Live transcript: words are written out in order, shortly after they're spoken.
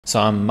So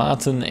I'm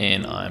Maarten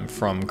and I'm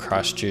from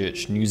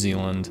Christchurch, New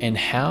Zealand, and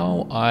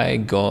how I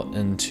got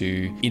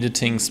into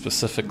editing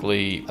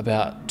specifically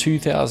about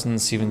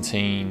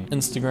 2017,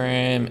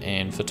 Instagram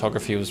and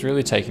photography was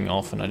really taking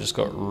off, and I just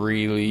got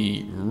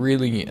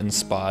really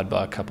inspired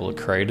by a couple of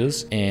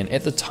creators. And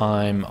at the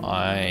time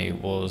I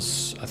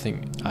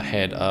think I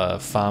had a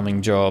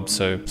farming job,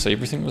 so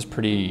everything was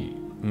pretty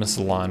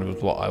misaligned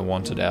with what I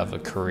wanted out of a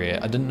career.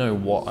 I didn't know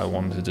what I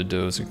wanted to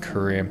do as a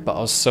career, but I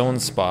was so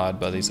inspired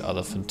by these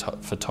other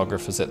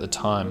photographers at the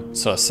time.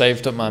 So I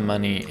saved up my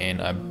money and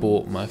I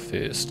bought my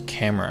first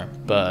camera.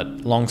 But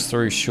long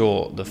story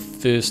short, the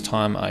first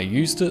time I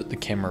used it, the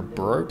camera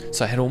broke.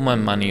 So I had all my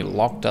money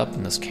locked up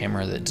in this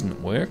camera that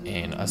didn't work,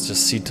 and I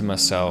just said to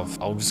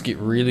myself, I'll just get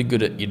really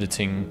good at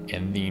editing,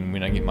 and then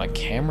when I get my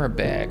camera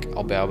back,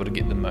 I'll be able to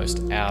get the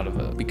most out of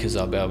it because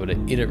I'll be able to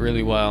edit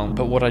really well.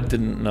 But what I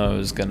didn't know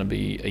is going to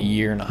be a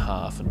year and a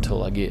half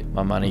until I get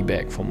my money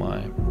back for my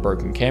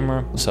broken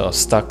camera. So I was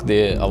stuck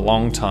there a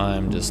long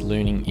time just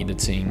learning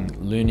editing,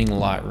 learning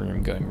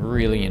Lightroom, going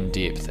really in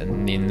depth,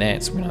 and then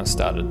that's when I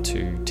started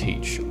to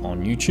teach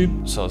on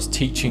YouTube. So I was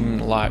teaching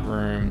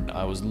Lightroom,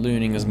 I was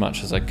learning as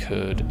much as I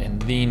could,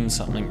 and then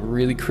something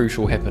really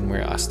crucial happened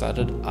where I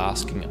started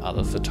asking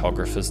other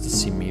photographers to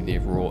send me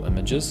their raw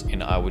images,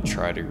 and I would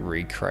try to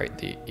recreate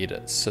their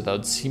edits. So they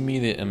would send me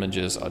their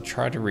images, I'd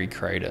try to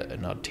recreate it,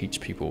 and I'd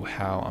teach people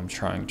how I'm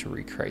trying to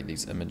recreate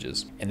these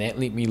images, and that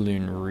let me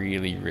learn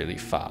really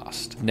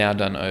fast. I've now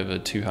done over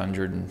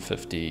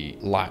 250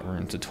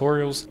 Lightroom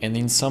tutorials, and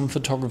then some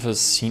photographers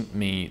sent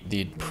me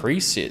their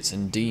presets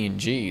and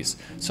DNGs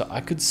so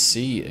I could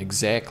see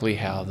exactly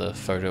how the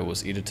photo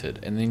was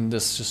edited, and then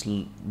this just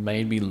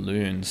made me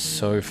learn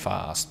so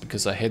fast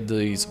because I had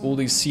all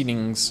these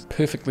settings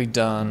perfectly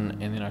done,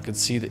 and then I could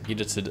see the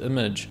edited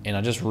image, and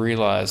I just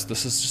realized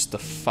this is just the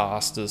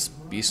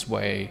fastest, best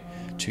way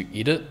to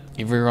edit.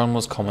 Everyone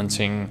was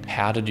commenting,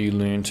 how did you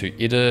learn to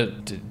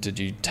edit? Did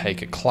you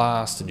take a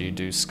class? Did you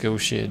do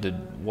Skillshare?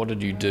 What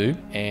did you do?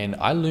 And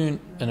I learned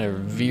in a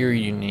very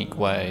unique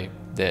way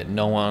that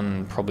no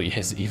one probably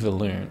has ever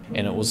learned,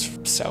 and it was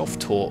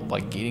self-taught by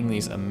getting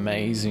these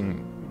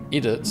amazing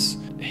edits,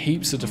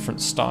 heaps of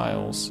different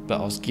styles, but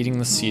I was getting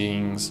the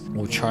settings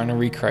or trying to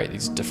recreate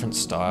these different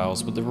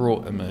styles with the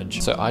raw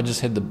image. So I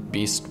just had the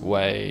best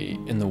way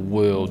in the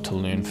world to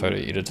learn photo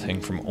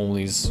editing from all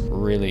these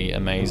really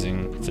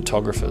amazing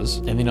photographers,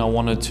 and then I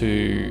wanted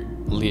to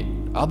let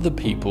other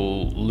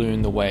people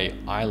learn the way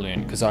I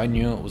learned because I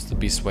knew it was the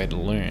best way to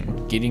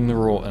learn. Getting the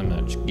raw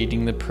image,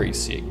 getting the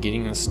preset,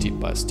 getting a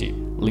step-by-step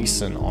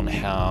lesson on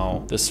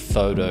how this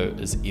photo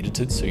is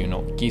edited so you're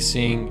not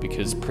guessing,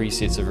 because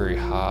presets are very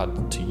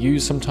hard to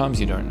use sometimes.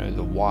 You don't know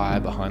the why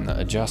behind the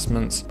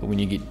adjustments, but when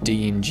you get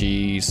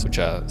DNGs, which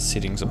are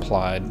settings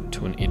applied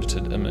to an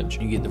edited image,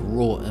 you get the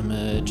raw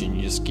image and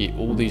you just get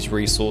all these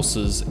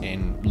resources,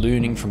 and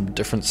learning from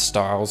different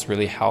styles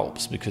really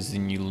helps because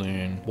then you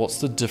learn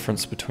what's the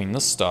difference between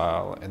this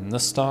style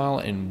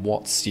and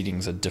what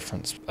settings are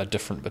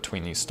different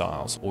between these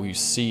styles. Or you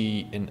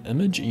see an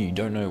image and you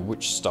don't know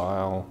which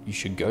style you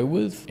should go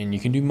with, and you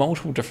can do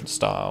multiple different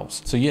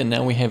styles. So yeah,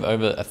 now we have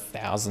over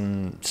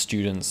 1,000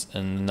 students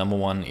in the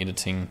 #1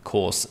 editing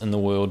course in the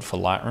world for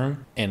Lightroom.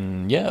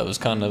 And yeah, it was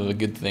kind of a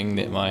good thing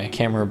that my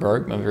camera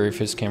broke, my very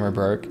first camera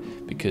broke,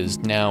 because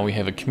now we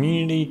have a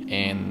community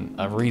and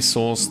a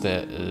resource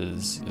that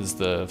is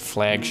the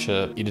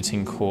flagship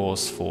editing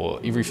course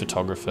for every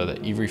photographer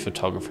that every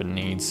photographer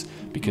needs,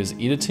 because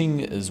editing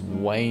is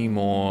way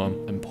more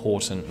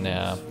important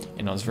now.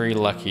 And I was very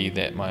lucky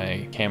that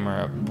my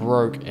camera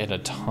broke at a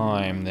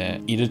time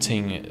that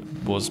editing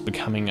was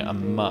becoming a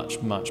much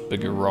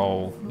bigger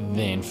role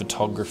than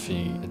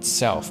photography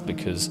itself,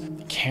 because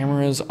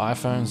cameras,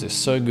 iPhones, they're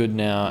so good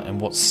now,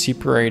 and what's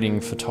separating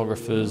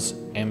photographers,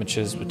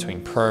 amateurs between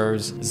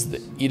pros is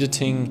the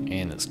editing,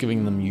 and it's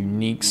giving them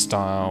unique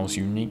styles,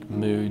 unique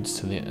moods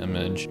to their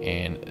image,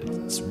 and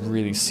it's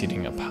really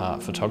setting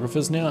apart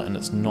photographers now. And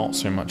it's not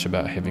so much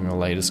about having the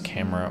latest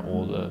camera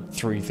or the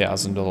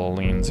 $3,000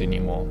 lens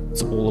anymore.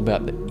 It's all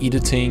about the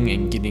editing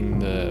and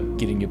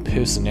getting your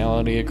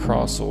personality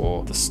across,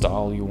 or the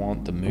style you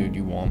want, the mood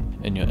you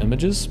want in your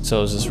images. So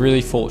I was just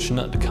really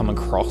fortunate to come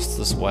across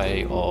this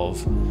way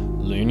of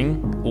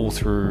learning all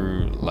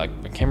through like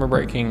my camera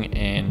breaking,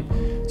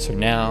 and so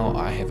now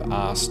I have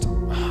asked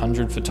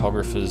 100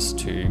 photographers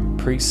to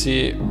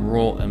preset,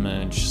 raw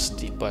image,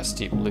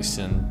 step-by-step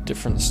lesson,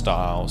 different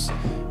styles,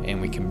 and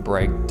we can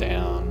break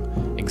down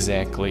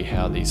exactly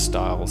how these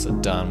styles are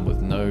done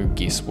with no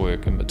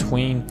guesswork in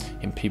between,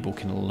 and people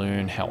can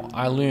learn how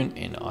I learned,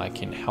 and I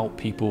can help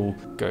people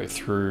go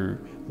through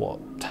what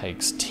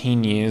takes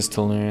 10 years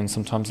to learn,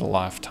 sometimes a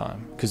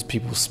lifetime, because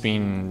people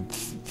spend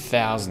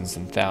thousands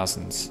and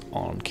thousands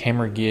on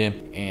camera gear,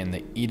 and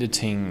the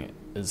editing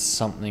is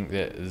something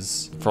that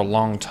is, for a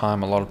long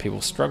time, a lot of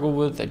people struggle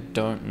with. They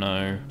don't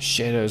know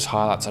shadows,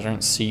 highlights. I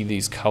don't see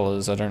these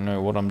colors. I don't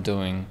know what I'm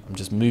doing. I'm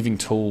just moving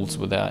tools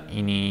without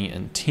any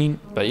intent.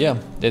 But yeah,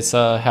 that's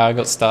how I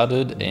got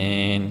started,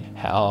 and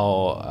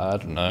how, I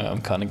don't know,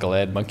 I'm kind of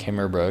glad my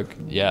camera broke.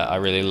 Yeah, I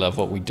really love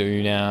what we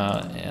do now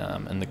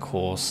in the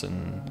course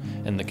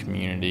and in the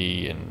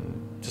community,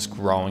 and just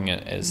growing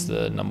it as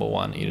the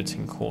 #1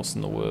 editing course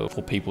in the world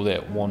for people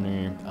that want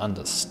to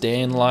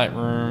understand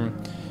Lightroom,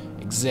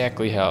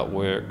 exactly how it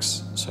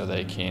works, so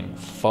they can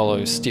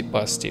follow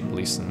step-by-step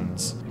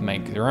lessons,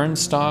 make their own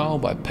style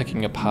by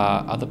picking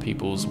apart other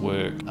people's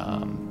work,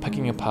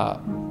 picking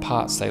apart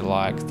parts they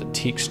like, the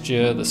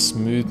texture, the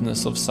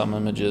smoothness of some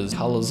images,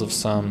 colors of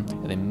some,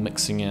 and then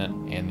mixing it,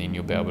 and then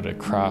you'll be able to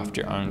craft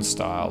your own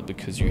style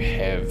because you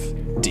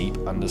have deep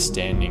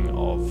understanding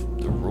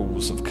of the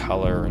rules of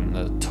color and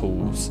the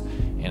tools,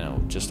 and it'll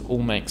just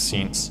all make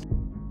sense.